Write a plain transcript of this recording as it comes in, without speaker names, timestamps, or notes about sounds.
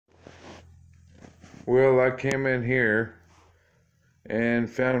Well, I came in here and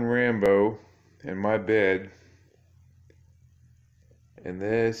found Rambo in my bed, and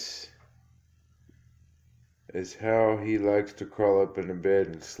this is how he likes to crawl up in the bed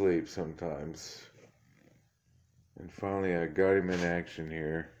and sleep sometimes. And finally, I got him in action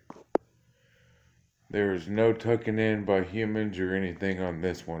here. There is no tucking in by humans or anything on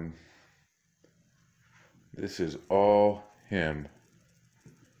this one. This is all him.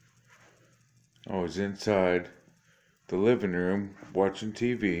 I was inside the living room watching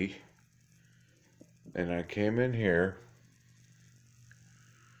TV, and I came in here,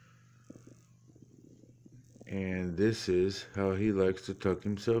 and this is how he likes to tuck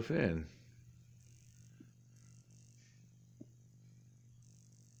himself in.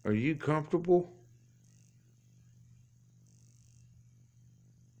 Are you comfortable?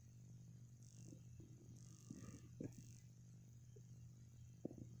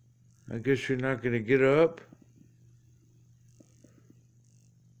 I guess you're not going to get up?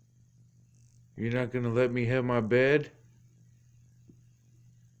 You're not going to let me have my bed?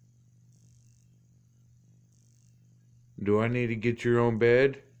 Do I need to get your own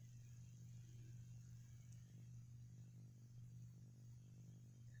bed?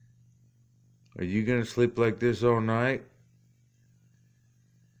 Are you going to sleep like this all night?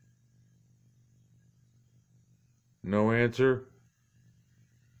 No answer?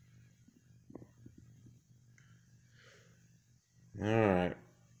 Alright.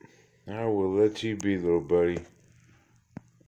 I will let you be, little buddy.